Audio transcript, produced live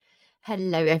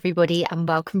Hello, everybody, and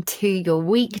welcome to your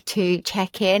week 2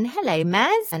 check-in. Hello,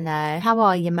 Maz. Hello. How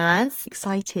are you, Maz?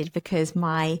 Excited because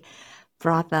my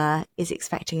brother is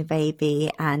expecting a baby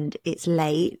and it's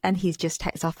late, and he's just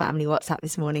texted our family WhatsApp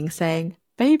this morning saying,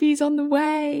 baby's on the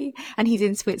way, and he's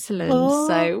in Switzerland,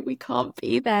 so we can't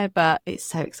be there, but it's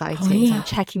so exciting. So I'm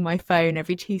checking my phone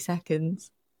every 2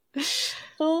 seconds.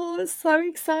 Oh, so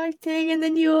exciting. And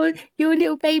then your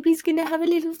little baby's gonna have a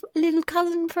little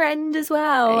cousin friend as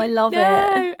well. I love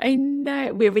it. I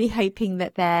know. We're really hoping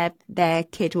that their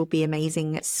kid will be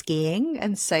amazing at skiing,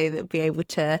 and so they'll be able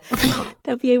to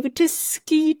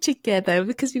ski together,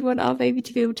 because we want our baby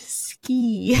to be able to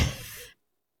ski.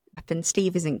 And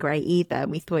Steve isn't great either,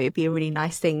 and we thought it'd be a really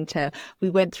nice thing we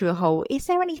went through a whole, is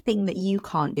there anything that you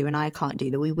can't do and I can't do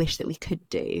that we wish that we could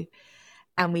do?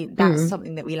 And that's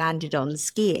something that we landed on,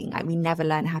 skiing. Like, we never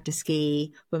learned how to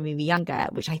ski when we were younger,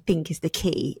 which I think is the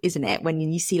key, isn't it? When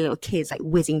you see little kids like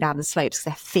whizzing down the slopes because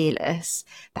they're fearless,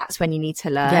 that's when you need to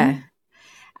learn.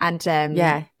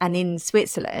 Yeah. And in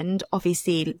Switzerland,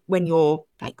 obviously, when you're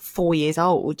like 4 years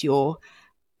old, you're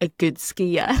a good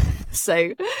skier.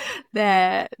 So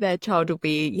their child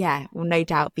will no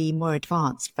doubt be more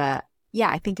advanced. But yeah,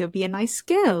 I think it would be a nice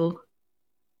skill.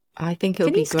 I think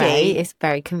it'll be great. It's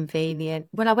very convenient.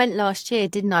 Well, I went last year,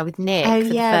 didn't I, with Nick for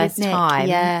the first time?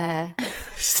 Yeah.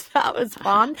 That was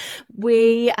fun.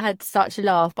 We had such a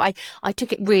laugh, but I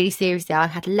took it really seriously. I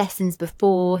had lessons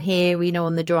before here,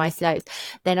 on the dry slopes.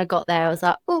 Then I got there, I was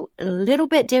like, oh, a little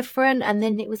bit different. And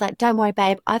then it was like, don't worry,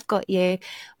 babe, I've got you.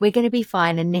 We're going to be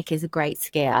fine. And Nick is a great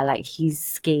skier. Like, he's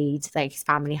skied, like his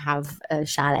family have a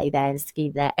chalet there and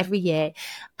skied there every year.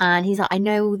 And he's like, I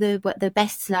know all the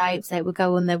best slopes. They will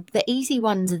go on the easy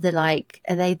ones are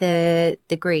the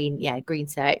green? Yeah, green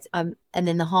slopes. And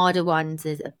then the harder ones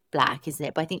is black, isn't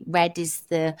it? But I think red is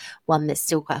the one that's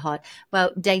still quite hard.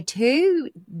 Well, day 2,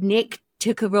 Nick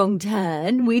took a wrong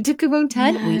turn. We took a wrong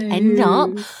turn. No. We end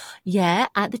up,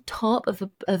 at the top of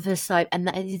a slope. And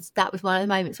that was one of the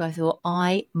moments where I thought,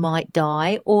 I might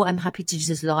die, or I'm happy to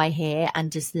just lie here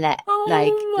and just let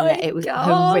it was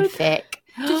horrific.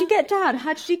 Did you get down?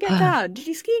 How did you get down? Did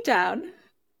you ski down?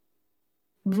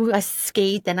 I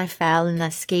skied, then I fell, and I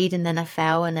skied, and then I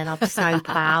fell, and then I was so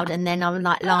proud, and then I'm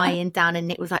like lying down, and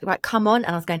Nick was like, right, come on,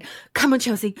 and I was going, come on,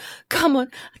 Chelsea, come on,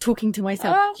 talking to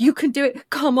myself, you can do it,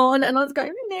 come on, and I was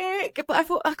going, Nick, but I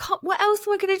thought, I can't, what else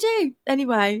am I going to do?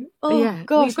 Anyway,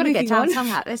 gosh, we've got to get down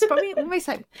somehow. There's probably almost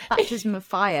like baptism of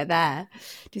fire there.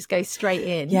 Just go straight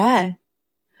in. Yeah.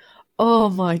 Oh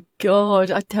my God,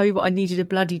 I tell you what, I needed a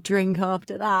bloody drink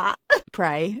after that.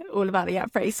 Pray, all about the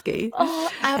après ski. Oh,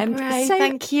 après,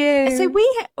 thank you. So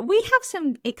we have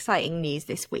some exciting news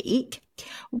this week.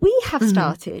 We have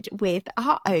started with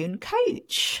our own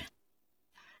coach.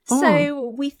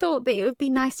 So we thought that it would be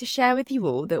nice to share with you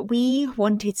all that we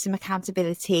wanted some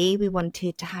accountability. We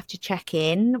wanted to have to check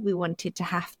in. We wanted to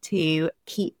have to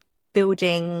keep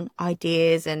building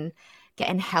ideas and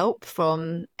getting help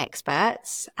from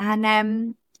experts,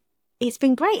 and it's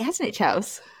been great, hasn't it,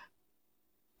 Chels?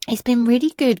 It's been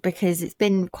really good, because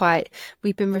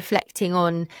we've been reflecting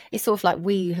on, it's sort of like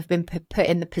we have been put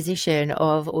in the position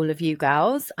of all of you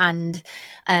girls, and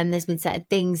there's been certain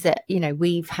things that,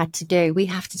 we've had to do. We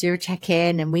have to do a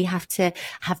check-in, and we have to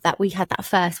have that. We had that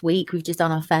first week, we've just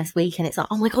done our first week, and it's like,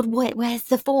 oh my God, where's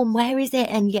the form? Where is it?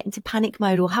 And you get into panic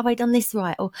mode, or have I done this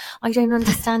right? Or I don't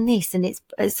understand this. And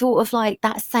it's sort of like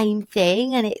that same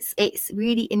thing. And it's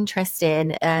really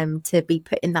interesting to be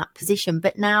put in that position.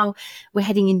 But now we're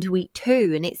heading into week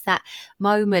 2, and it's that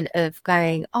moment of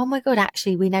going, oh my God,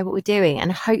 actually we know what we're doing.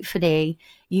 And hopefully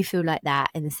you feel like that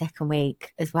in the second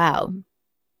week as well.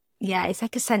 Yeah, it's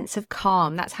like a sense of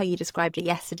calm. That's how you described it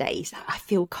yesterday. I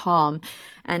feel calm,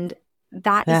 and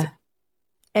that is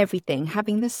everything.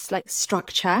 Having this like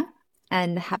structure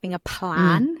and having a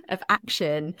plan of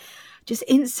action just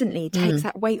instantly takes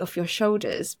that weight off your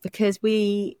shoulders, because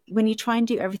when you try and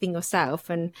do everything yourself,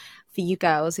 and for you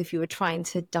girls, if you were trying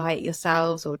to diet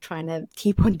yourselves or trying to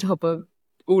keep on top of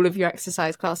all of your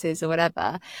exercise classes or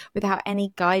whatever without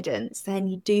any guidance, then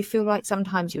you do feel like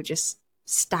sometimes you're just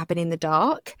stabbing in the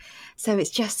dark. So it's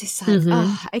just this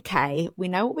like, okay, we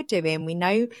know what we're doing, we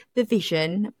know the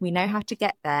vision, we know how to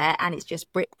get there, and it's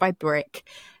just brick by brick,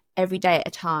 every day at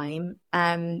a time,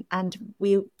 and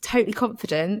we're totally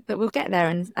confident that we'll get there,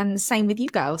 and the same with you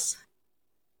girls.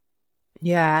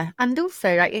 Yeah. And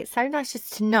also, like, it's so nice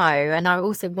just to know, and I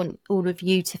also want all of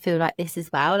you to feel like this as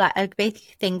well. Like, a big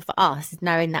thing for us is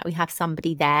knowing that we have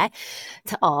somebody there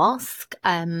to ask,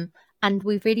 and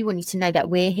we really want you to know that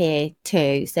we're here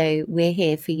too. So we're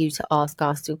here for you to ask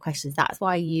us your questions. That's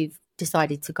why you've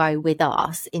decided to go with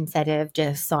us instead of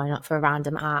just sign up for a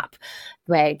random app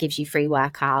where it gives you free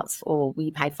workouts or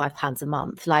we pay £5 a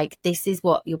month. Like, this is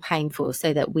what you're paying for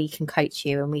so that we can coach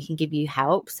you and we can give you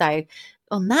help. So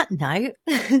on that note,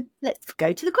 let's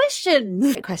go to the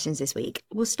questions. Questions this week.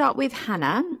 We'll start with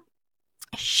Hannah.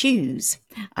 Shoes.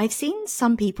 I've seen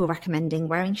some people recommending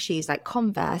wearing shoes like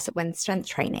Converse when strength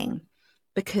training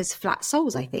because flat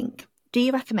soles, I think. Do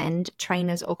you recommend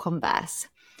trainers or Converse?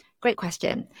 Great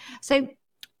question. So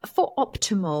for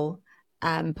optimal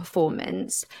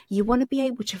performance, you want to be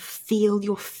able to feel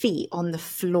your feet on the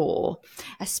floor,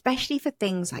 especially for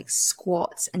things like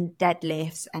squats and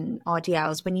deadlifts and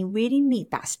RDLs, when you really need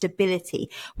that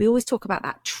stability. We always talk about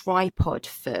that tripod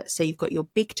foot. So you've got your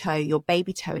big toe, your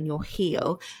baby toe, and your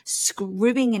heel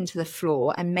screwing into the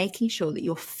floor and making sure that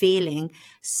you're feeling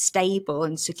stable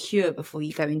and secure before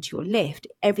you go into your lift.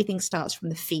 Everything starts from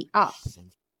the feet up.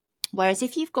 Whereas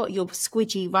if you've got your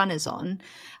squidgy runners on,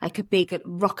 like a big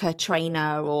rocker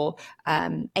trainer or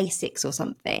Asics or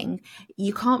something,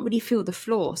 you can't really feel the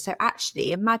floor. So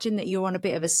actually imagine that you're on a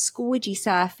bit of a squidgy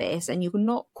surface and you're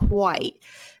not quite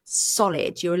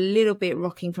solid. You're a little bit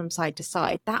rocking from side to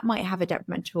side. That might have a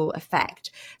detrimental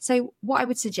effect. So what I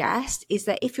would suggest is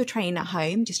that if you're training at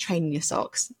home, just train in your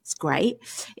socks. It's great.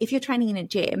 If you're training in a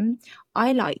gym,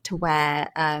 I like to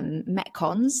wear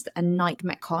Metcons, a Nike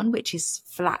Metcon, which is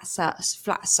flat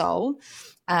sole.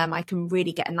 I can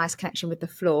really get a nice connection with the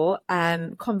floor.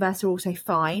 Converse are also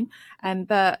fine,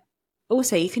 but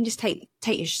also you can just take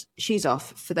your shoes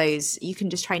off for those. You can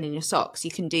just train in your socks.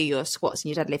 You can do your squats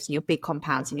and your deadlifts and your big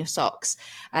compounds in your socks,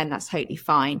 and that's totally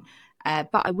fine. But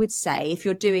I would say if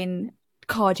you're doing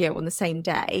cardio on the same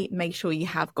day, make sure you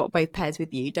have got both pairs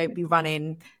with you. Don't be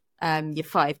running your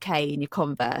 5K in your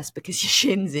Converse because your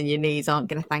shins and your knees aren't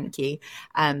going to thank you.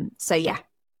 So yeah.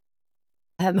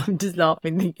 I'm just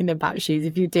laughing thinking about shoes.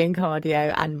 If you're doing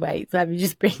cardio and weights, let me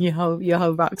just bring your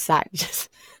whole rucksack. Just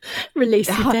release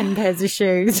the 10 pairs of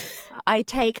shoes. I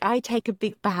take a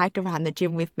big bag around the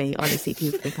gym with me. Honestly,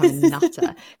 people think I'm a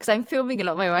nutter because I'm filming a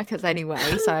lot of my workouts anyway,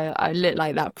 so I look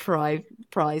like that prize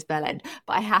bellend.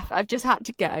 But I've just had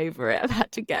to get over it. I've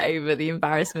had to get over the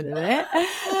embarrassment of it,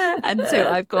 and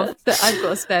so I've got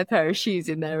a spare pair of shoes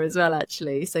in there as well.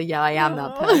 Actually, so yeah, I am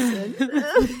that person.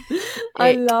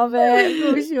 I love it.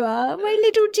 Of course you are. My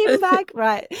little gym bag.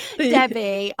 Right.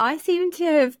 Debbie, I seem to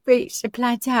have reached a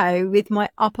plateau with my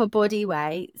upper body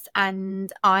weights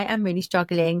and I am really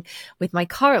struggling with my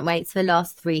current weights for the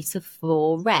last 3 to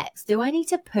 4 reps. Do I need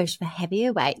to push for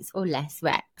heavier weights or less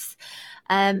reps?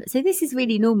 So this is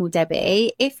really normal,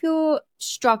 Debbie. If you're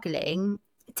struggling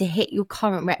to hit your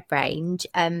current rep range,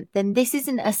 then this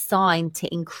isn't a sign to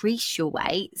increase your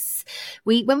weights.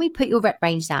 When we put your rep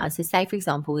range down, so say for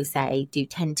example, we say do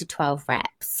 10 to 12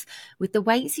 reps with the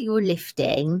weights that you're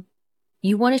lifting,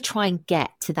 you want to try and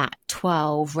get to that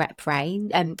 12 rep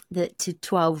range, to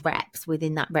 12 reps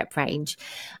within that rep range.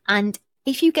 And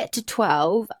if you get to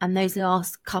 12 and those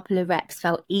last couple of reps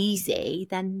felt easy,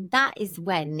 then that is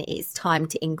when it's time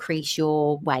to increase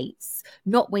your weights,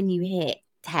 not when you hit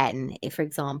 10, for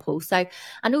example. So,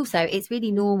 and also it's really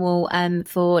normal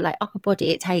for like upper body,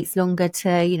 it takes longer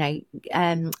to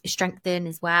strengthen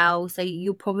as well, so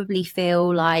you'll probably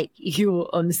feel like you're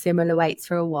on similar weights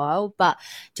for a while, but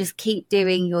just keep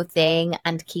doing your thing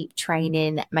and keep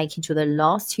training, making sure the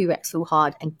last 2 reps feel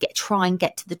hard and try and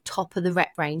get to the top of the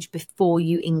rep range before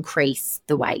you increase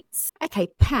the weights. Okay,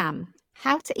 Pam,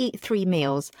 how to eat 3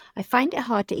 meals. I find it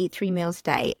hard to eat 3 meals a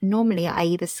day. Normally I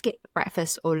either skip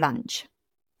breakfast or lunch.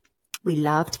 We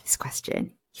loved this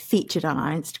question. Featured on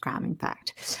our Instagram, in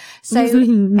fact. So,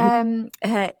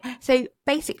 so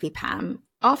basically, Pam,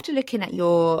 after looking at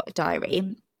your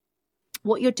diary,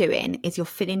 what you're doing is you're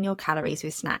filling your calories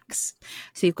with snacks.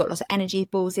 So you've got lots of energy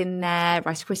balls in there,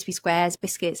 Rice Krispie squares,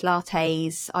 biscuits,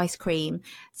 lattes, ice cream.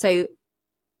 So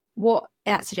what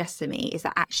that suggests to me is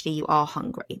that actually you are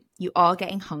hungry. You are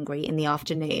getting hungry in the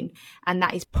afternoon. And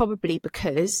that is probably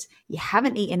because you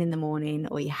haven't eaten in the morning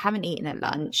or you haven't eaten at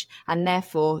lunch. And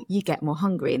therefore you get more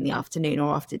hungry in the afternoon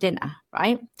or after dinner,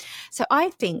 right? So I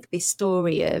think this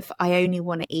story of I only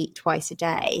want to eat twice a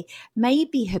day may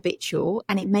be habitual,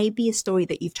 and it may be a story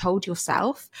that you've told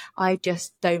yourself. I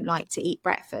just don't like to eat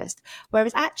breakfast.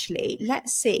 Whereas actually,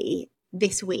 let's see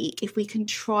this week if we can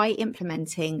try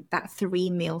implementing that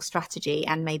 3-meal strategy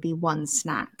and maybe 1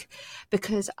 snack,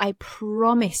 because I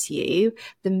promise you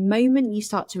the moment you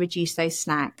start to reduce those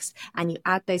snacks and you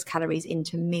add those calories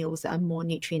into meals that are more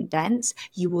nutrient dense,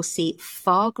 you will see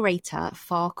far greater,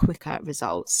 far quicker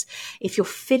results. If you're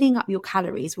filling up your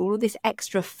calories with all of this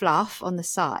extra fluff on the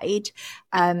side,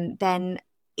 then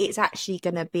it's actually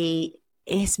going to be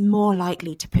is more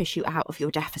likely to push you out of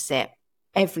your deficit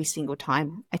every single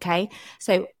time. Okay.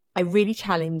 So I really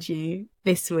challenge you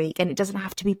this week, and it doesn't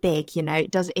have to be big, you know,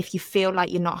 it does. If you feel like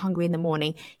you're not hungry in the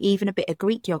morning, even a bit of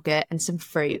Greek yogurt and some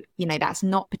fruit, you know, that's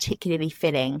not particularly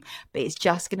filling, but it's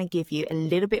just going to give you a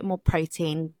little bit more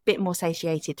protein, bit more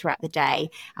satiated throughout the day,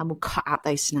 and we'll cut out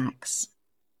those snacks.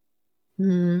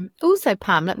 Also,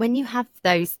 Pam, like when you have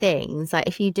those things, like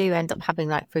if you do end up having,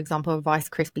 like, for example, a Rice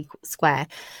Krispie square,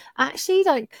 actually,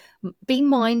 like, be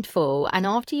mindful. And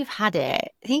after you've had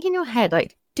it, think in your head,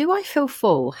 like, do I feel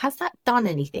full? Has that done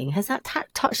anything? Has that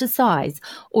touched the sides?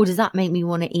 Or does that make me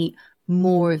want to eat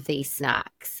more of these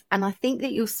snacks? And I think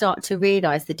that you'll start to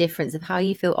realize the difference of how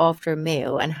you feel after a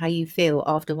meal and how you feel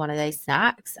after one of those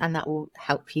snacks. And that will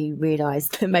help you realize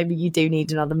that maybe you do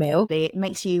need another meal. It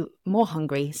makes you more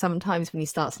hungry sometimes when you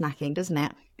start snacking, doesn't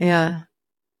it? Yeah.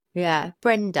 Yeah.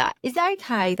 Brenda, is it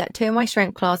okay that 2 of my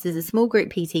strength classes are small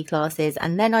group PT classes,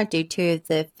 and then I do 2 of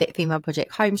the Fit Female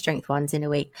Project home strength ones in a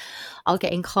week? I'll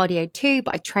get in cardio too,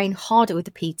 but I train harder with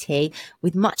the PT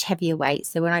with much heavier weights.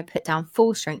 So when I put down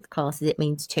 4 strength classes, it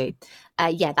means 2.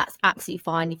 Yeah, that's absolutely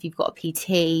fine. If you've got a PT,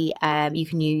 you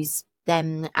can use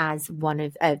them as one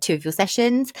of 2 of your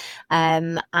sessions.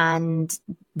 And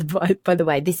by the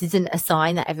way, this isn't a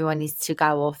sign that everyone needs to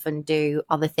go off and do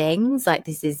other things. Like,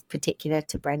 this is particular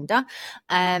to Brenda.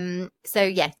 So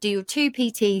yeah, do your 2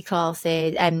 PT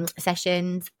classes,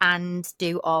 sessions, and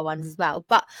do R1s as well.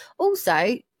 But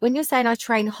also, when you're saying I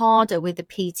train harder with the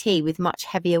PT with much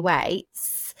heavier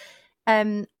weights,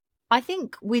 I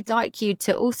think we'd like you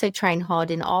to also train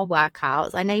hard in our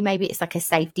workouts. I know maybe it's like a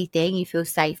safety thing, you feel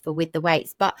safer with the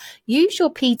weights, but use your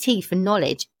PT for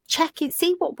knowledge. Check it,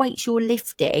 see what weights you're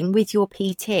lifting with your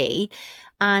PT,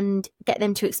 and get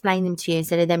them to explain them to you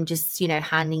instead of them just, you know,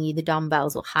 handing you the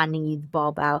dumbbells or handing you the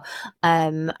barbell,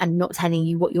 and not telling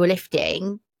you what you're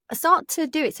lifting. Start to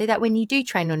do it so that when you do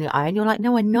train on your own, you're like,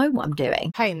 no, I know what I'm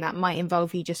doing. Home, that might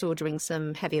involve you just ordering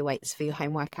some heavier weights for your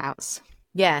home workouts.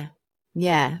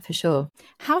 Yeah, for sure.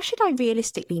 How should I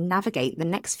realistically navigate the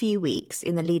next few weeks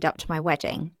in the lead up to my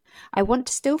wedding? I want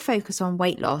to still focus on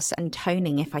weight loss and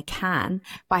toning if I can,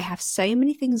 but I have so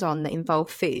many things on that involve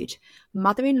food.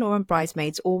 Mother-in-law and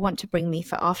bridesmaids all want to bring me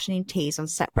for afternoon teas on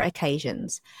separate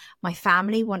occasions. My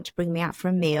family want to bring me out for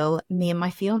a meal. Me and my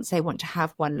fiance want to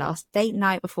have one last date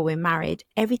night before we're married.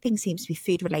 Everything seems to be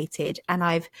food related, and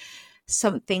I've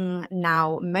something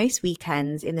now most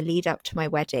weekends in the lead up to my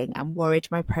wedding and worried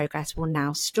my progress will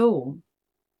now stall.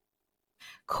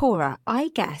 Cora, I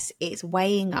guess it's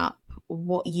weighing up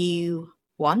what you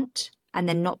want and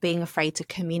then not being afraid to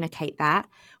communicate that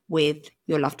with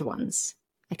your loved ones.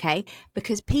 Okay,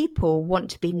 because people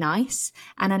want to be nice,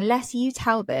 and unless you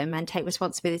tell them and take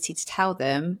responsibility to tell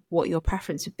them what your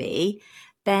preference would be,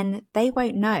 then they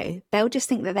won't know. They'll just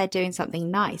think that they're doing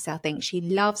something nice. They'll think she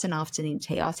loves an afternoon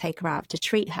tea, I'll take her out to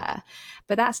treat her.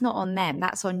 But that's not on them,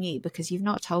 that's on you, because you've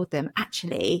not told them,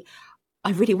 actually, I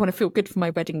really want to feel good for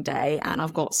my wedding day and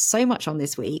I've got so much on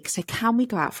this week. So can we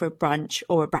go out for a brunch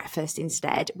or a breakfast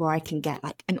instead, where I can get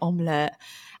like an omelette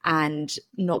and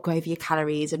not go over your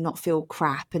calories and not feel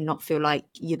crap and not feel like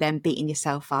you're then beating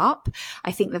yourself up?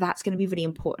 I think that that's going to be really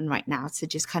important right now, to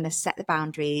just kind of set the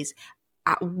boundaries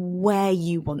at where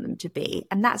you want them to be.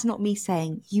 And that's not me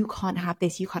saying you can't have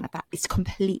this, you can't have that. It's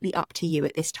completely up to you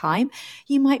at this time.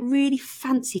 You might really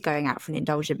fancy going out for an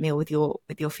indulgent meal with your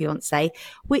fiance,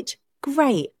 which,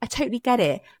 great, I totally get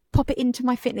it. Pop it into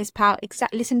MyFitnessPal,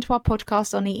 listen to our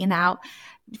podcast on eating out,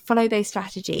 follow those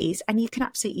strategies, and you can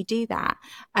absolutely do that.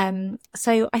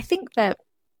 So I think that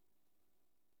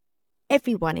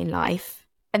everyone in life,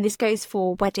 and this goes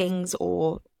for weddings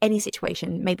or any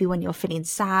situation, maybe when you're feeling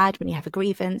sad, when you have a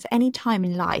grievance, any time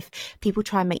in life, people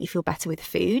try and make you feel better with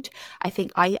food. I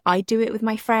think I do it with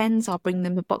my friends. I'll bring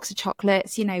them a box of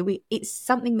chocolates. You know, it's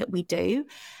something that we do.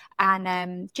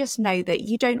 And just know that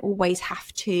you don't always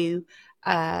have to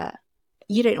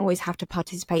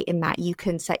participate in that. You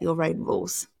can set your own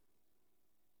rules.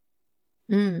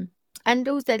 And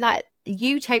also, like,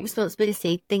 you take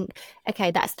responsibility. Think,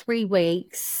 okay, that's 3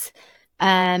 weeks.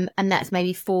 And that's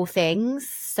maybe 4 things.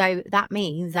 So that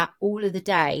means that all of the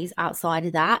days outside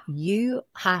of that, you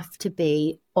have to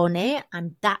be on it,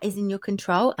 and that is in your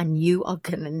control, and you are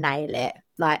going to nail it.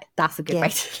 Like, that's a good way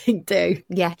to think too.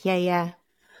 Yeah.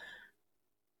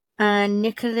 And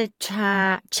Nicola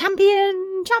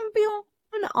Champion.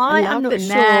 I am not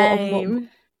sure on what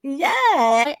Yeah,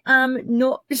 I am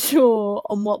not sure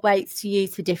on what weights to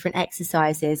use for different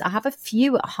exercises. I have a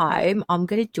few at home. I'm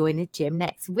going to join a gym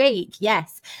next week.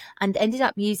 Yes. And ended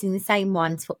up using the same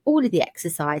ones for all of the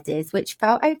exercises, which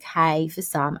felt okay for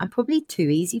some and probably too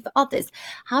easy for others.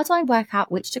 How do I work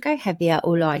out which to go heavier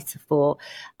or lighter for?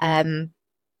 Um,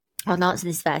 I'll answer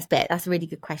this first bit. That's a really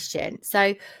good question.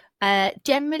 So,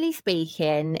 generally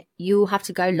speaking, you'll have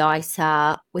to go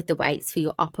lighter with the weights for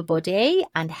your upper body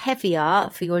and heavier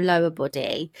for your lower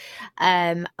body,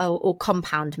 or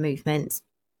compound movements.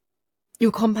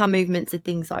 Your compound movements are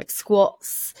things like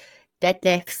squats,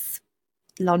 deadlifts,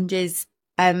 lunges.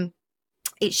 Um,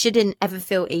 it shouldn't ever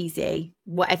feel easy,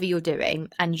 whatever you're doing,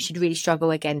 and you should really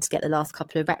struggle again to get the last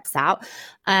couple of reps out.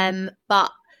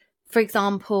 But for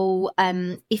example,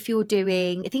 if you're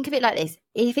doing, think of it like this.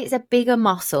 If it's a bigger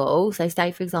muscle, so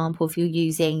say for example, if you're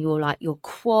using your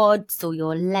quads or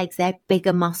your legs, they're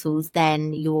bigger muscles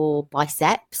than your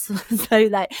biceps. So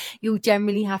like you'll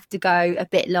generally have to go a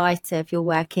bit lighter if you're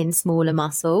working smaller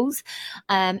muscles.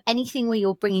 Anything where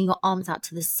you're bringing your arms out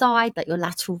to the side, like your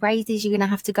lateral raises, you're going to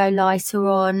have to go lighter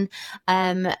on.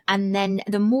 And then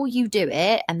the more you do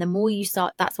it and the more you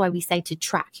start, that's why we say to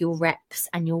track your reps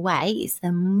and your weights,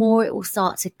 the more it will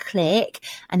start to click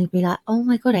and you'll be like, oh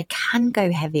my God, I can go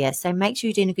heavier. So make sure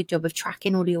you're doing a good job of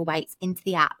tracking all of your weights into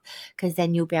the app, because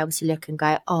then you'll be able to look and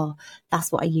go, oh,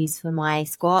 that's what I use for my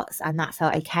squats and that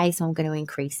felt okay, so I'm going to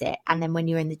increase it. And then when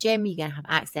you're in the gym, you're going to have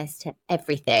access to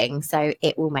everything, so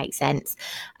it will make sense.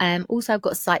 Also, I've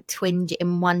got a slight twinge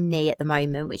in one knee at the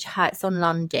moment, which hurts on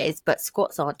lunges, but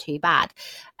squats aren't too bad.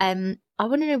 I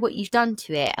want to know what you've done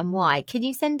to it and why. Can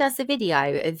you send us a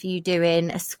video of you doing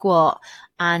a squat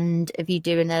and of you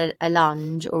doing a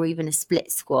lunge or even a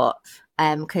split squat?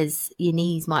 Because your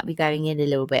knees might be going in a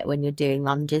little bit when you're doing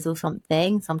lunges or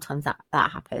something. Sometimes that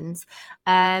happens.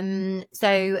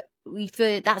 So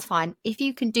that's fine. If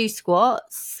you can do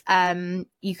squats,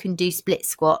 you can do split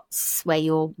squats where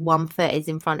your one foot is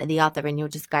in front of the other and you're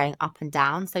just going up and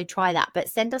down. So try that. But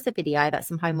send us a video. That's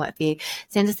some homework for you.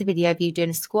 Send us a video of you doing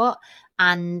a squat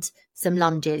and some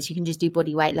lunges. You can just do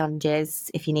body weight lunges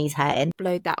if your knees hurting.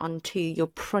 Upload that onto your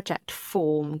project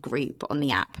form group on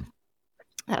the app.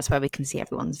 That's where we can see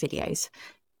everyone's videos.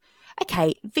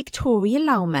 Okay, Victoria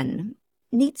Lauman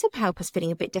needs some help us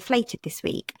feeling a bit deflated this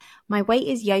week. My weight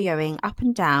is yo-yoing up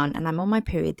and down and I'm on my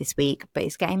period this week, but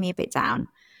it's getting me a bit down.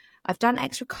 I've done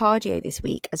extra cardio this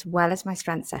week as well as my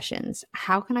strength sessions.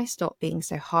 How can I stop being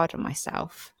so hard on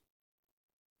myself?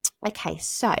 Okay,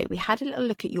 so we had a little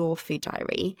look at your food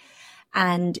diary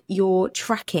and your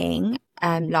tracking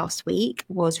last week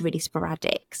was really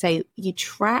sporadic. So you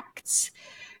tracked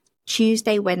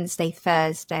Tuesday, Wednesday,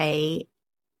 Thursday.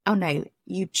 Oh no,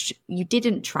 you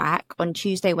didn't track on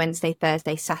Tuesday, Wednesday,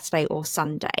 Thursday, Saturday or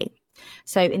Sunday.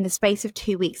 So in the space of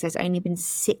 2 weeks, there's only been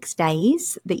 6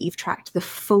 days that you've tracked the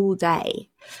full day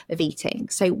of eating.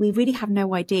 So we really have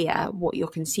no idea what you're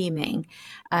consuming.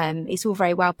 It's all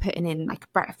very well putting in like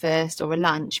a breakfast or a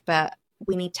lunch, but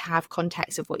we need to have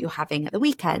context of what you're having at the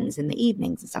weekends and the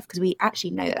evenings and stuff, because we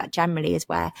actually know that generally is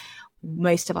where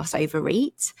most of us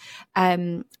overeat.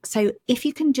 So if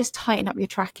you can just tighten up your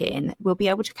tracking, we'll be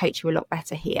able to coach you a lot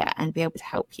better here and be able to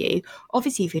help you.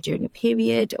 Obviously, if you're during a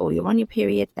period or you're on your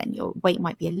period, then your weight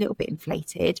might be a little bit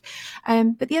inflated.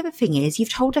 But the other thing is,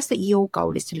 you've told us that your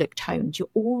goal is to look toned. You're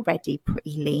already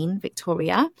pretty lean,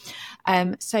 Victoria.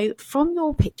 So from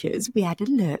your pictures, we had a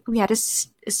look, we had a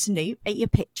snoop at your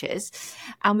pictures,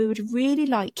 and we would really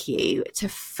like you to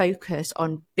focus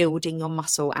on building your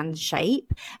muscle and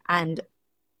shape and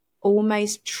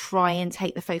almost try and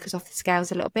take the focus off the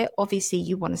scales a little bit. Obviously,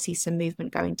 you want to see some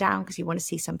movement going down because you want to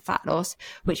see some fat loss,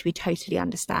 which we totally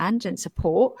understand and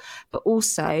support, but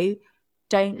also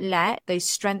don't let those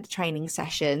strength training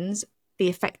sessions be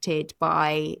affected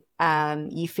by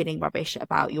you feeling rubbish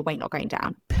about your weight not going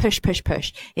down. Push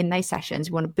in those sessions.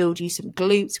 We want to build you some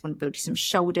glutes, we want to build you some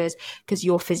shoulders, because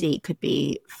your physique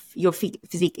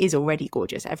is already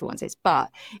gorgeous, everyone says,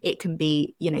 but it can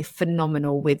be,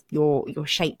 phenomenal with your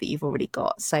shape that you've already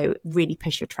got. So really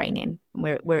push your training.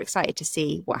 We're excited to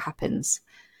see what happens.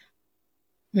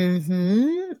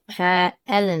 Eleanor,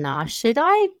 should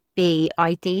I be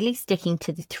ideally sticking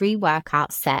to the 3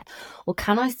 workout set, or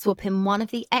can I swap in one of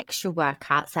the extra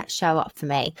workouts that show up for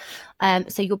me?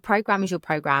 So your program is your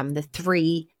program, the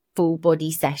 3 full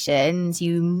body sessions,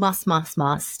 you must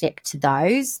stick to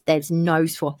those. There's no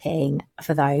swapping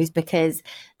for those, because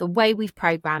the way we've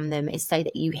programmed them is so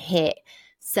that you hit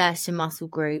certain muscle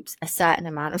groups a certain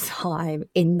amount of time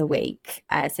in the week.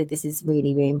 So this is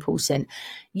really, really important.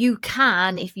 You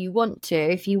can, if you want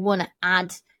to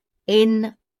add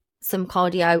in some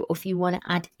cardio, or if you want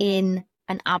to add in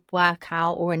an ab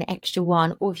workout or an extra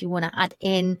one, or if you want to add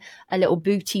in a little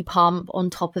booty pump on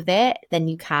top of it, then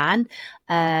you can.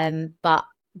 But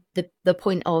the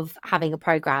point of having a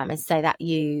program is so that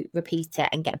you repeat it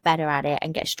and get better at it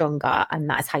and get stronger, and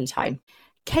that's how you tone.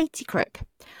 Katie Crook,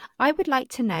 I would like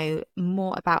to know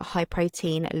more about high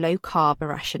protein, low carb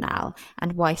rationale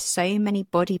and why so many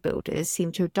bodybuilders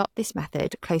seem to adopt this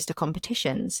method close to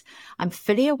competitions. I'm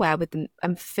fully with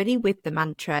the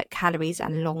mantra calories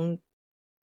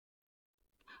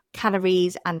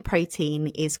and protein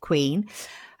is queen.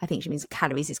 I think she means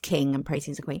calories is king and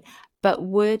protein is a queen, but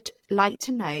would like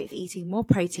to know if eating more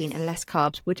protein and less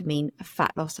carbs would mean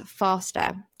fat loss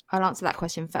faster. I'll answer that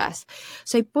question first.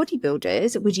 So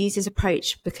bodybuilders would use this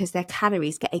approach because their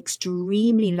calories get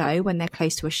extremely low when they're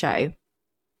close to a show.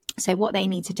 So what they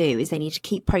need to do is they need to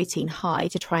keep protein high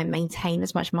to try and maintain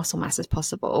as much muscle mass as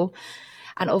possible.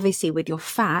 And obviously with your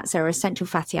fats, there are essential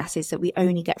fatty acids that we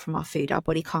only get from our food. Our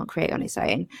body can't create on its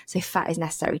own. So fat is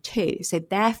necessary too. So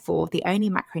therefore, the only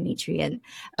macronutrient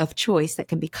of choice that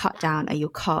can be cut down are your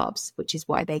carbs, which is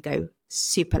why they go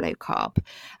super low carb.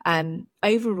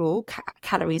 Overall,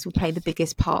 calories will play the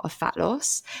biggest part of fat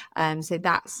loss. So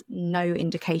that's no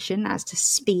indication as to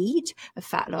speed of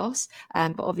fat loss.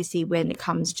 But obviously when it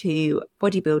comes to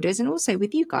bodybuilders and also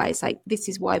with you guys, like this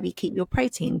is why we keep your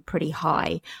protein pretty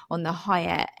high on the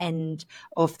higher end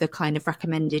of the kind of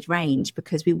recommended range,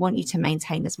 because we want you to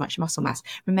maintain as much muscle mass.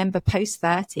 Remember, post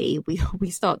 30, we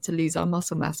start to lose our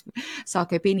muscle mass.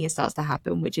 Sarcopenia starts to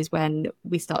happen, which is when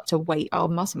we start to our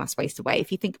muscle mass wastes away.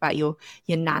 If you think about your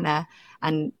nana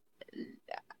and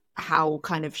how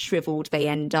kind of shriveled they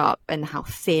end up and how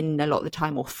thin a lot of the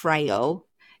time, or frail,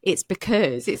 it's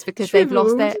because they've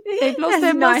lost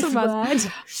their muscle mass.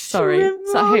 Sorry,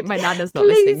 so I hope my nana's not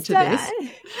listening to this.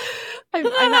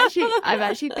 I'm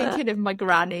actually thinking of my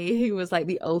granny, who was like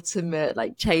the ultimate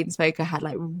like chain smoker, had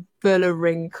like full of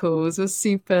wrinkles, was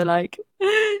super like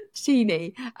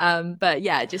sheeny, but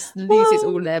yeah, just loses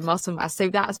all their muscle mass. So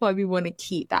that's why we want to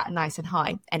keep that nice and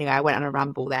high. Anyway, I went on a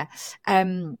ramble there.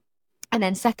 And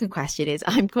then second question is,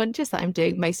 I'm conscious that I'm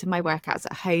doing most of my workouts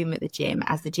at home at the gym,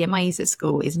 as the gym I use at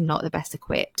school is not the best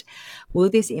equipped. Will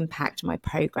this impact my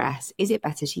progress? Is it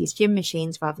better to use gym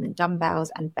machines rather than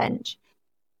dumbbells and bench?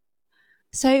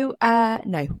 So,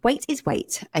 no, weight is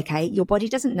weight. Okay. Your body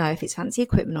doesn't know if it's fancy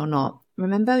equipment or not.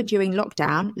 Remember, during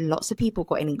lockdown, lots of people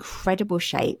got in incredible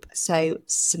shape. So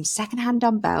some secondhand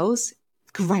dumbbells,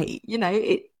 great.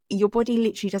 Your body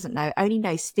literally doesn't know, only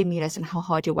knows stimulus and how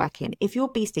hard you're working. If you're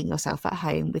beasting yourself at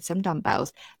home with some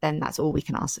dumbbells, then that's all we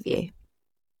can ask of you.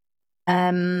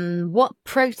 What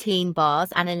protein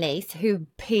bars, Annalise, who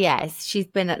PS, she's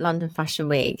been at London Fashion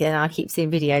Week and I keep seeing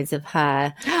videos of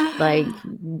her like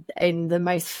in the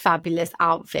most fabulous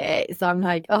outfits. So I'm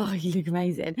like, oh, you look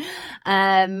amazing.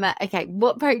 Okay,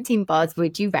 what protein bars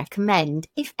would you recommend,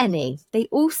 if any? They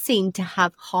all seem to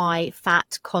have high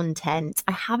fat content.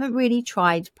 I haven't really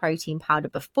tried protein powder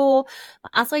before,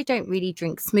 but as I don't really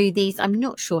drink smoothies, I'm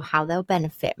not sure how they'll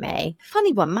benefit me.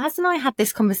 Funny one, Maz and I had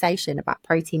this conversation about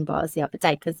protein bars the other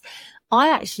day, because I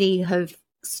actually have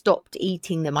stopped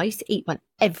eating them. I used to eat one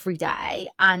every day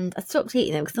and I stopped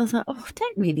eating them because I was like, oh, I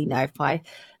don't really know if I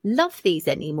love these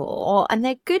anymore, and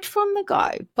they're good from the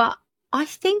go. But I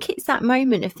think it's that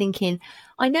moment of thinking,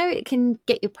 I know it can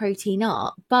get your protein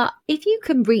up, but if you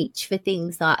can reach for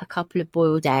things like a couple of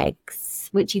boiled eggs,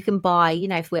 which you can buy,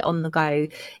 if we're on the go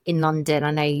in London,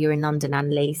 I know you're in London,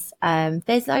 Annalise,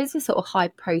 there's those are sort of high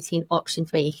protein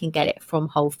options where you can get it from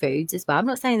Whole Foods as well. I'm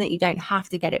not saying that you don't have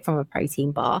to get it from a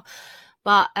protein bar,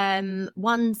 but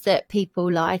ones that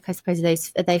people like, I suppose,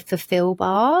 they Fulfill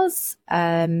bars.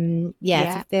 Fulfill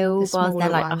bars, they're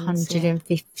like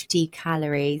 150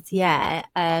 calories. Yeah.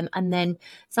 And then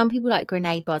some people like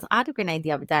grenade bars. I had a grenade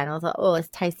the other day and I was like, oh, it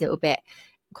tastes a little bit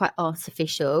quite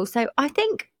artificial. So I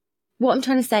think what I'm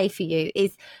trying to say for you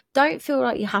is, don't feel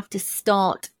like you have to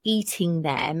start eating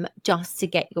them just to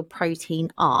get your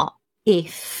protein up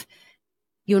if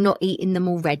you're not eating them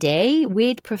already.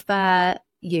 We'd prefer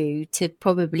you to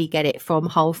probably get it from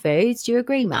Whole Foods. Do you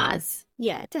agree, Maz?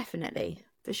 Yeah, definitely,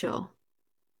 for sure.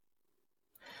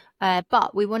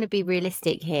 But we want to be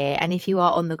realistic here. And if you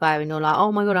are on the go and you're like,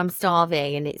 oh my God, I'm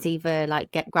starving, and it's either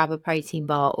like grab a protein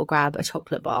bar or grab a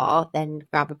chocolate bar, then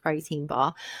grab a protein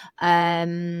bar.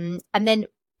 And then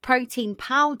protein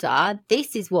powder,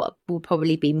 this is what will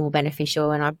probably be more beneficial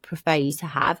and I prefer you to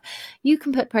have. You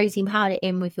can put protein powder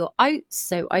in with your oats,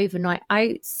 so overnight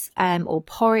oats, or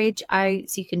porridge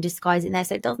oats. You can disguise it in there,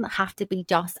 so it doesn't have to be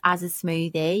just as a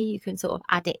smoothie. You can sort of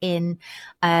add it in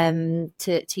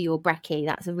to your brekkie.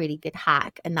 That's a really good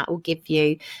hack, and that will give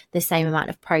you the same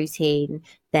amount of protein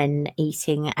than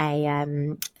eating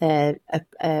a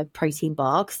protein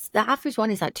bar. 'Cause the average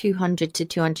one is like 200 to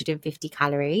 250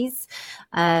 calories.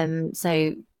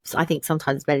 So I think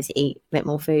sometimes it's better to eat a bit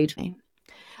more food.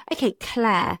 Okay,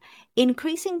 Claire,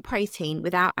 increasing protein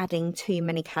without adding too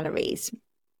many calories.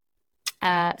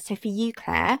 So for you,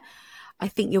 Claire, I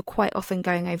think you're quite often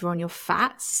going over on your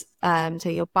fats, so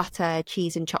your butter,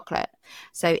 cheese, and chocolate.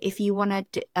 So if you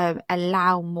want to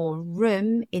allow more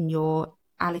room in your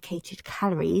allocated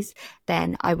calories,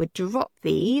 then I would drop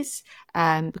these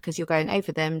because you're going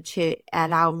over them to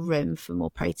allow room for more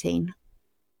protein.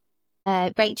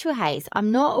 Rachel Hayes,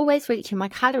 I'm not always reaching my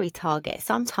calorie target.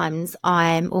 Sometimes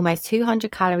I'm almost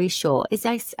 200 calories short. Is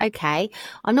that okay?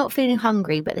 I'm not feeling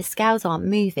hungry, but the scales aren't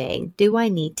moving. Do I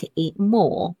need to eat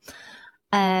more?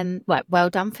 Well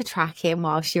done for tracking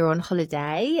whilst you're on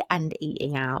holiday and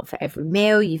eating out for every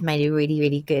meal. You've made a really,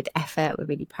 really good effort. We're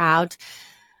really proud.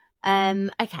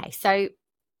 Okay, so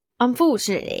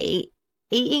unfortunately,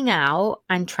 eating out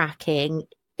and tracking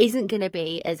isn't going to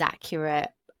be as accurate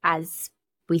as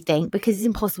we think, because it's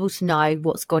impossible to know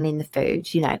what's gone in the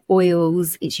food. You know,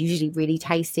 oils, it's usually really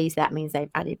tasty, so that means they've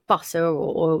added butter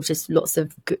or oil, just lots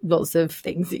of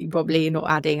things that you probably are not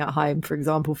adding at home. For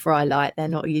example, fry light, they're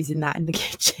not using that in the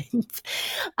kitchen.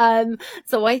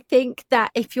 So I think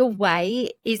that if your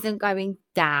weight isn't going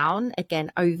down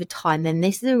again over time, then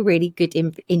this is a really good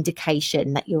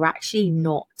indication that you're actually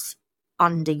not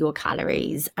under your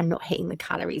calories and not hitting the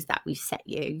calories that we've set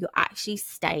you. You're actually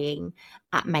staying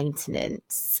at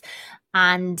maintenance.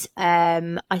 And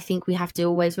I think we have to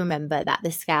always remember that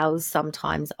the scales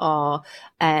sometimes are,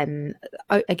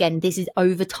 again, this is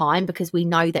over time, because we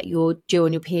know that you're due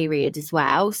on your period as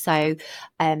well. So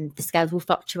the scales will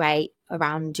fluctuate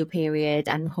around your period,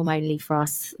 and hormonally for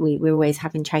us, we're always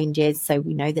having changes. So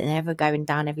we know that they're never going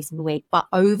down every single week. But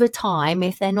over time,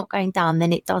 if they're not going down,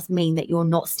 then it does mean that you're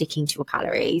not sticking to your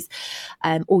calories,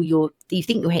 or you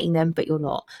think you're hitting them, but you're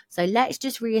not. So let's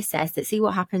just reassess. Let's see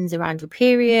what happens around your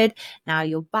period. Now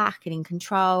you're back and in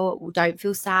control. Don't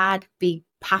feel sad. Be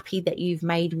happy that you've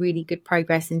made really good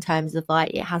progress in terms of, like,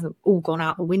 it hasn't all gone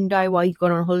out the window while you've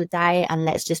gone on holiday. And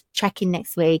let's just check in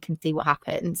next week and see what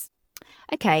happens.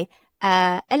 Okay.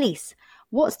 Elise,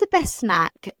 what's the best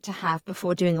snack to have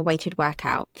before doing a weighted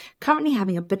workout? Currently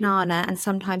having a banana and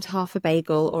sometimes half a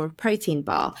bagel or a protein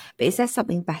bar, but is there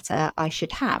something better I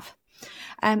should have?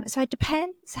 So it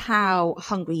depends how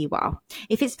hungry you are.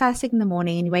 If it's first thing in the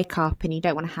morning and you wake up and you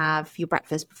don't want to have your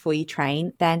breakfast before you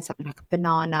train, then something like a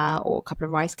banana or a couple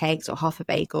of rice cakes or half a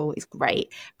bagel is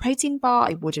great. Protein bar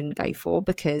I wouldn't go for,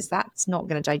 because that's not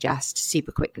going to digest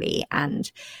super quickly,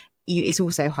 and it's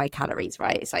also high calories,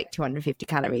 right? It's like 250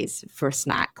 calories for a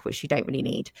snack, which you don't really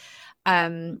need.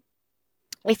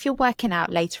 If you're working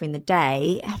out later in the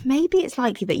day, maybe it's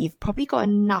likely that you've probably got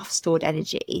enough stored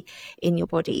energy in your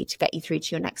body to get you through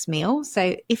to your next meal.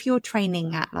 So if you're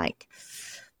training at, like,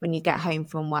 when you get home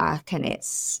from work and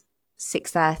it's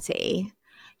 6:30,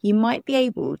 you might be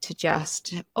able to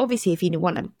just, obviously if you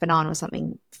want a banana or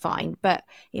something, fine, but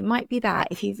it might be that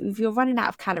if you're running out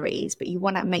of calories but you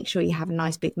want to make sure you have a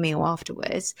nice big meal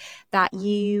afterwards, that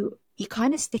you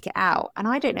kind of stick it out. And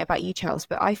I don't know about you, Chels,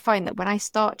 but I find that when I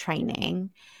start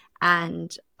training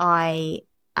and I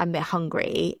am a bit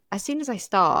hungry, as soon as I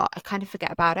start, I kind of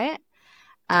forget about it.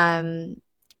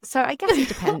 So I guess it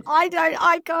depends.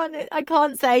 I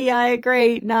can't say yeah, I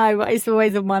agree. No, but it's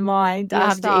always on my mind. You're I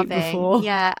have starving. to eat before.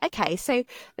 Yeah. Okay. So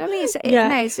I mean,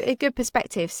 it's a good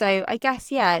perspective. So I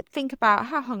guess, yeah, think about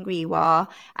how hungry you are,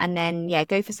 and then, yeah,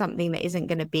 go for something that isn't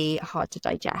going to be hard to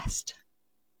digest.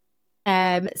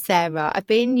 Sarah, I've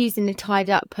been using a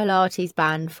tied up Pilates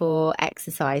band for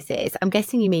exercises. I'm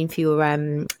guessing you mean for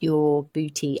your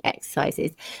booty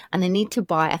exercises, and I need to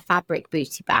buy a fabric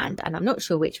booty band, and I'm not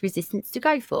sure which resistance to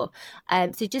go for.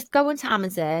 So just go onto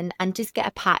Amazon and just get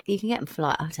a pack. You can get them for,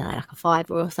 like, I don't know, like a £5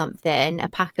 or something, a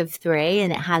pack of 3,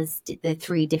 and it has the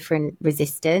 3 different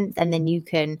resistance, and then you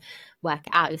can work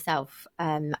it out yourself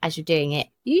as you're doing it.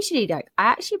 Usually don't. I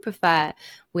actually prefer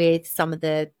with some of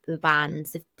the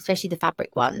bands, especially the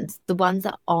fabric ones, the ones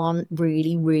that aren't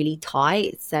really, really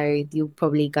tight. So you'll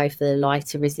probably go for the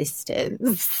lighter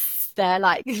resistance. They're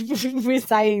like, we're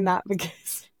saying that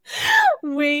because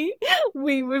we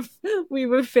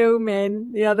were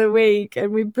filming the other week,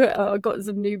 and I got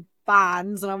some new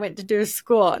bands, and I went to do a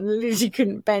squat and literally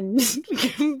couldn't bend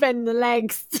the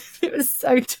legs. It was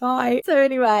so tight. So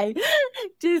anyway,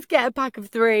 just get a pack of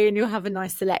 3 and you'll have a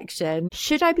nice selection.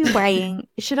 Should I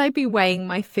be weighing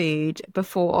my food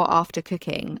before or after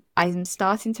cooking? I'm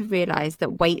starting to realize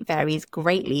that weight varies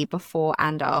greatly before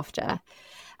and after.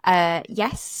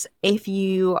 Yes, if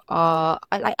you are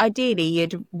like ideally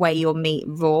you'd weigh your meat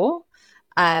raw,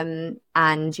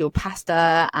 and your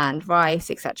pasta and rice,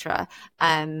 etc.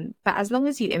 But as long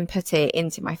as you input it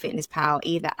into MyFitnessPal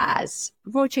either as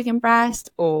raw chicken breast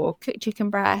or cooked chicken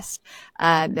breast,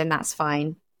 then that's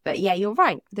fine. But yeah, you're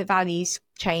right. The values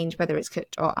change whether it's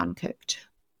cooked or uncooked.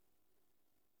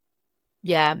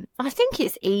 Yeah, I think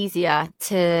it's easier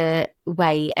to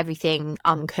weigh everything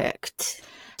uncooked.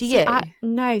 Do See,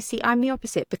 you? I'm the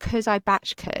opposite because I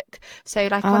batch cook. So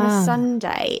like on a Ah,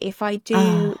 Sunday,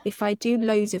 ah, if I do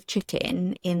loads of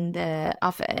chicken in the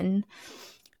oven,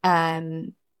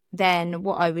 um, then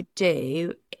what I would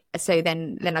do, so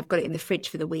then I've got it in the fridge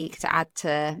for the week to add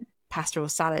to pasta or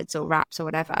salads or wraps or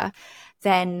whatever,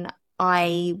 then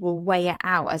I will weigh it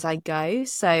out as I go.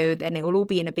 So then it will all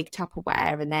be in a big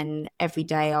Tupperware. And then every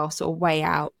day I'll sort of weigh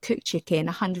out cooked chicken,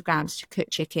 100 grams to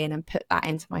cooked chicken, and put that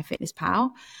into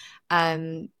MyFitnessPal.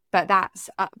 But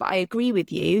I agree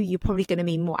with you. You're probably going to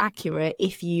be more accurate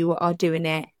if you are doing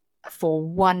it for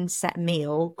one set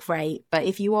meal. Great. But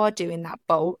if you are doing that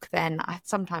bulk, then I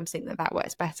sometimes think that that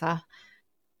works better.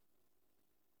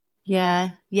 yeah,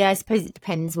 yeah. I suppose it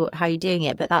depends how you're doing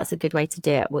it, but that's a good way to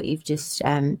do it. What you've just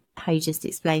how you just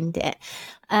explained it.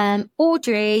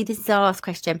 Audrey, this is our last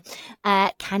question.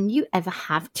 Can you ever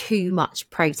have too much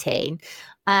protein?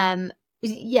 Um,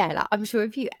 yeah, like, I'm sure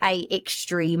if you ate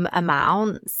extreme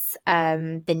amounts,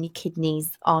 then your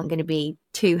kidneys aren't going to be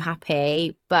too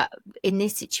happy. But in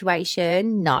this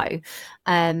situation, no.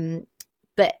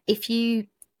 But if you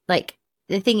like,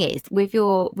 the thing is with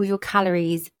your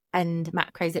calories and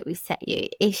macros that we set you,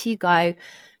 if you go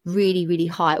really, really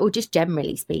high, or just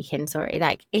generally speaking, sorry,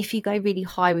 like if you go really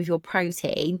high with your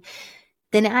protein,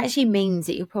 then it actually means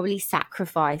that you're probably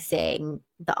sacrificing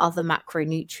the other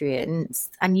macronutrients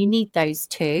and you need those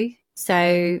too.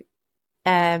 So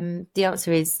the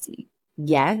answer is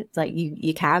yeah, like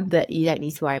you can, but you don't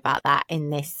need to worry about that in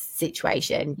this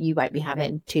situation. You won't be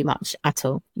having too much at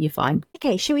all. You're fine.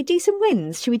 Okay, should we do some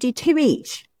wins? Should we do two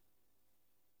each?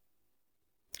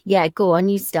 Yeah, go on,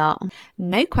 you start.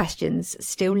 No questions.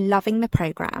 Still loving the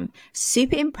program.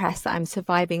 Super impressed that I'm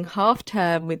surviving half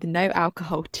term with no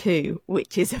alcohol too,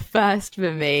 which is a first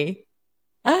for me.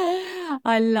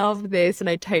 I love this and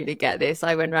I totally get this.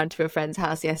 I went round to a friend's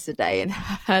house yesterday and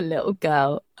her little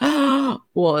girl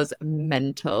was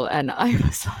mental. And I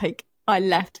was like, I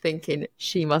left thinking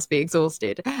she must be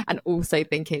exhausted and also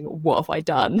thinking, what have I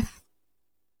done?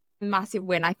 Massive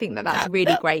win. I think that that's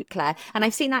really great, Claire. And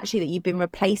I've seen actually that you've been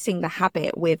replacing the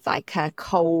habit with like a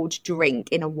cold drink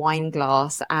in a wine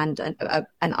glass and an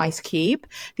ice cube.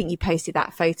 I think you posted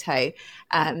that photo,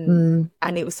 and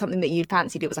it was something that you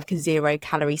fancied. It was like a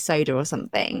 0-calorie soda or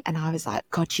something. And I was like,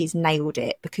 God, she's nailed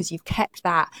it because you've kept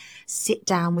that sit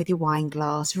down with your wine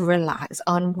glass, relax,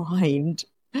 unwind,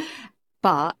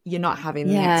 but you're not having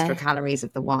the extra Yeah. calories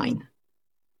of the wine.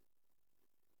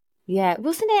 Yeah.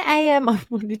 Wasn't it a I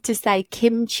wanted to say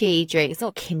kimchi drink. It's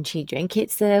not kimchi drink,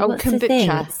 it's Oh, what's the thing?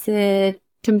 kombucha. It's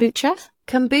Kombucha?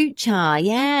 kombucha.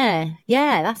 Yeah.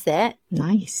 Yeah, that's it.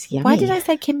 Nice, Why did yummy. I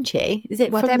say kimchi? Is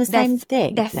it Well, from the same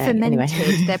thing? they're No, anyway.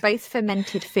 fermented. They're both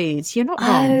fermented foods. You're not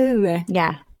wrong. Oh,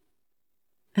 Yeah.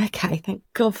 okay, thank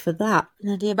God for that.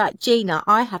 Now, dear, about Gina,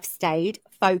 I have stayed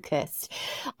focused.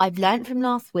 I've learnt from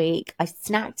last week. I've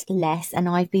snacked less and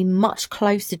I've been much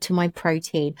closer to my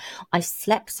protein. I've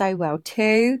slept so well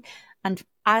too. And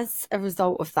as a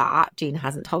result of that, Gina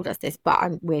hasn't told us this,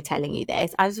 but we're telling you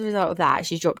this. As a result of that,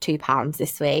 she's dropped 2 pounds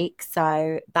this week.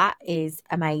 So that is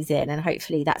amazing. And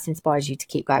hopefully that's inspires you to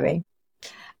keep going.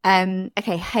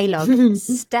 Okay, hey log.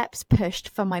 Steps pushed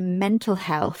for my mental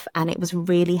health and it was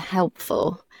really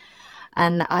helpful.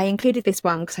 And I included this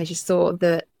one because I just thought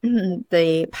that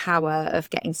the power of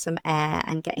getting some air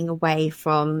and getting away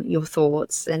from your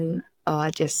thoughts and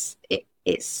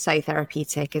it's so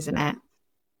therapeutic, isn't it?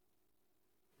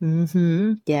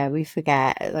 Yeah, we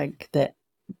forget like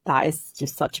that is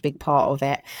just such a big part of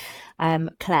it.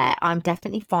 Claire, I'm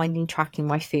definitely finding tracking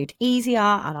my food easier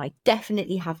and I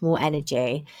definitely have more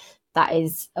energy. That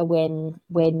is a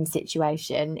win-win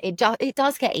situation. It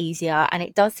does get easier and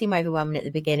it does seem overwhelming at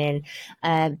the beginning.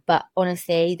 But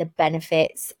honestly, the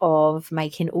benefits of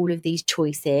making all of these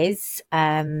choices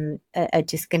are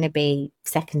just going to be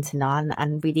second to none.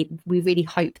 And we really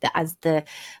hope that as the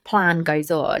plan goes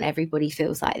on, everybody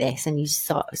feels like this, and you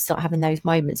start having those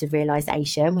moments of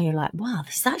realization where you're like, wow,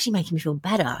 this is actually making me feel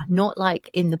better. Not like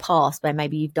in the past where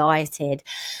maybe you've dieted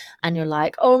and you're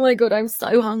like, oh my God, I'm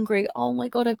so hungry. Oh my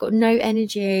God, I've got no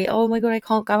energy. Oh my God, I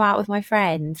can't go out with my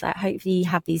friends. Like, hopefully you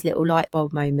have these little light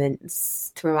bulb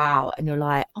moments throughout and you're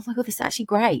like, oh my God, this is actually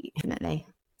great. Definitely.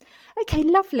 Okay,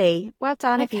 lovely. Well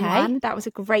done, Okay. everyone. That was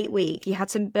a great week.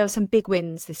 There were some big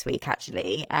wins this week,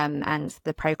 actually, and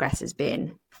the progress has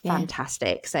been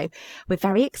fantastic. So we're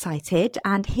very excited.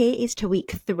 And here is to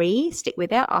week 3. Stick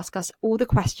with it. Ask us all the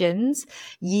questions.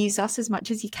 Use us as much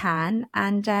as you can.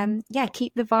 And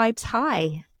keep the vibes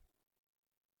high.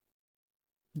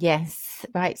 Yes.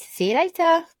 Right. See you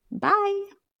later. Bye.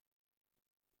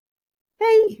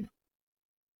 Bye.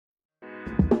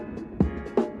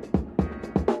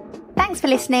 Thanks for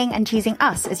listening and choosing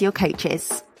us as your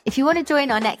coaches. If you want to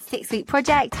join our next 6-week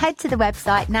project, head to the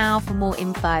website now for more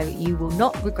info. You will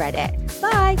not regret it.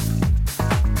 Bye.